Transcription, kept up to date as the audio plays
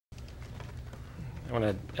I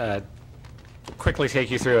want to quickly take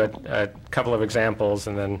you through a couple of examples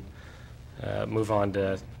and then move on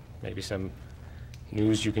to maybe some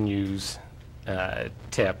news you can use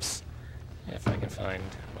tips, if I can find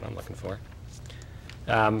what I'm looking for.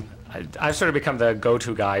 I've sort of become the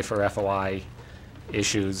go-to guy for FOI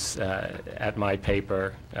issues at my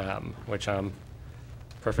paper, which I'm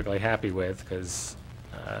perfectly happy with because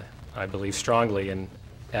I believe strongly in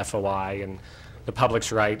FOI and the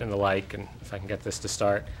public's right and the like. And if I can get this to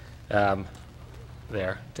start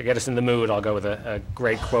there. To get us in the mood, I'll go with a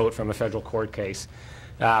great quote from a federal court case.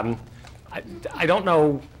 I don't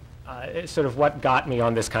know sort of what got me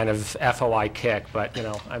on this kind of FOI kick, but you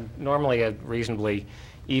know, I'm normally a reasonably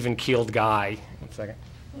even-keeled guy. One second.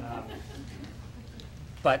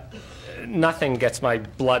 But nothing gets my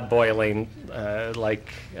blood boiling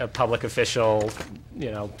like a public official,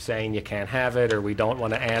 you know, saying you can't have it or we don't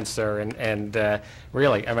want to answer. And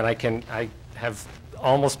really, I mean, I have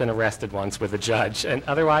almost been arrested once with a judge, and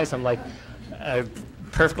otherwise I'm like a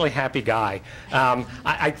perfectly happy guy.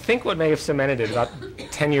 I think what may have cemented it, about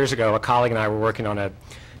 10 years ago, a colleague and I were working on a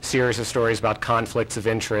series of stories about conflicts of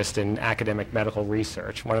interest in academic medical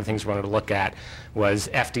research. One of the things we wanted to look at was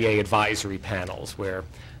FDA advisory panels, where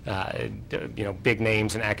you know, big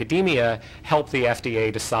names in academia help the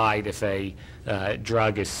FDA decide if a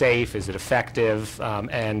drug is safe, is it effective,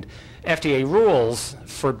 and FDA rules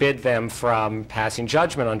forbid them from passing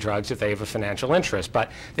judgment on drugs if they have a financial interest,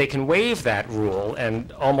 but they can waive that rule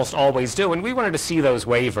and almost always do. And we wanted to see those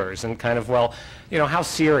waivers and kind of, well, you know, how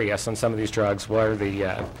serious on some of these drugs were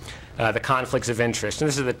the conflicts of interest. And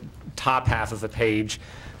this is the top half of the page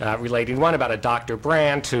relating one about a Dr.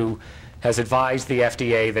 Brandt who has advised the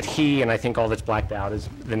FDA that he, and I think all that's blacked out is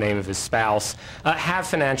the name of his spouse, have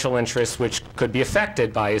financial interests which could be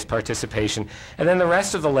affected by his participation. And then the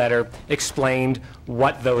rest of the letter explained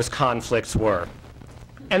what those conflicts were.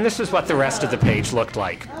 And this is what the rest of the page looked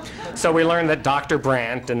like. So we learned that Dr.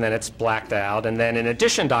 Brandt, and then it's blacked out, and then in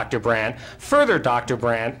addition Dr. Brandt, further Dr.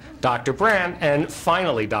 Brandt, and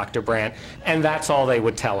finally Dr. Brandt, and that's all they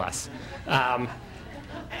would tell us.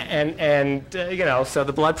 You know, so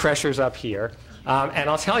the blood pressure's up here. And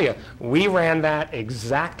I'll tell you, we ran that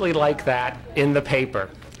exactly like that in the paper.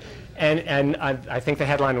 And I think the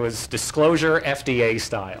headline was Disclosure FDA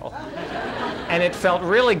Style. And it felt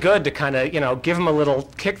really good to kind of, you know, give them a little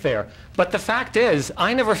kick there. But the fact is,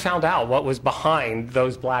 I never found out what was behind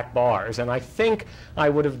those black bars. And I think I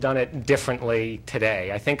would have done it differently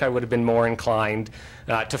today. I think I would have been more inclined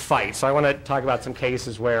to fight. So I want to talk about some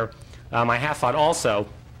cases where I have fought also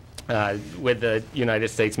with the United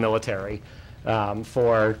States military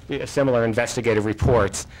for similar investigative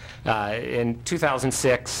reports. In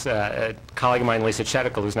 2006, a colleague of mine, Lisa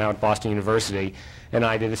Chetical, who's now at Boston University, and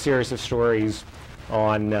I did a series of stories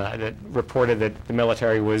on that reported that the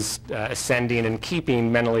military was sending and keeping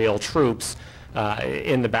mentally ill troops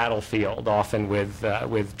in the battlefield, often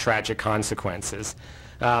with tragic consequences.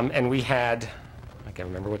 And we had, I can't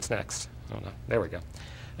remember what's next. Oh no, there we go.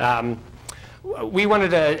 We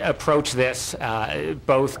wanted to approach this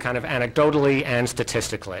both kind of anecdotally and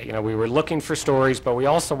statistically. You know, we were looking for stories, but we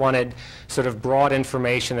also wanted sort of broad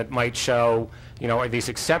information that might show, you know, are these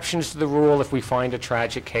exceptions to the rule if we find a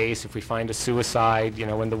tragic case, if we find a suicide, you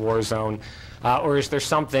know, in the war zone, or is there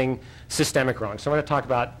something systemic wrong? So I want to talk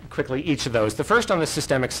about quickly each of those. The first on the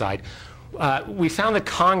systemic side, we found that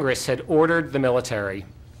Congress had ordered the military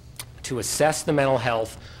to assess the mental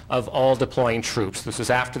health of all deploying troops. This was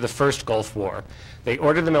after the first Gulf War. They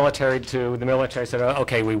ordered the military said, oh,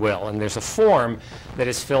 okay, we will. And there's a form that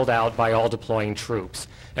is filled out by all deploying troops.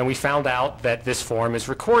 And we found out that this form is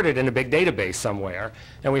recorded in a big database somewhere.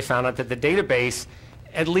 And we found out that the database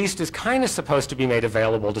at least is kind of supposed to be made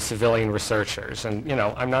available to civilian researchers. And, you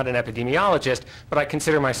know, I'm not an epidemiologist, but I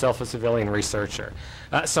consider myself a civilian researcher.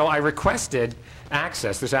 So I requested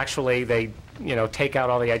access. There's actually, they, you know, take out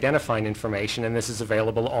all the identifying information, and this is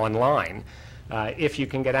available online if you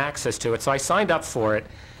can get access to it. So I signed up for it,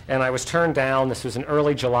 and I was turned down. This was in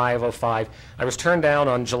early July of '05. I was turned down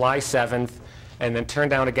on July 7th, and then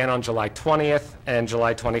turned down again on July 20th, and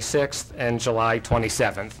July 26th, and July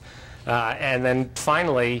 27th. And then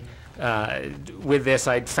finally, with this,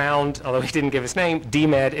 I'd found, although he didn't give his name,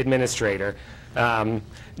 DMED administrator.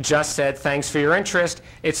 Just said, thanks for your interest.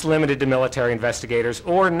 It's limited to military investigators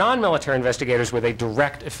or non-military investigators with a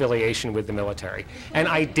direct affiliation with the military. And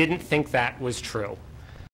I didn't think that was true.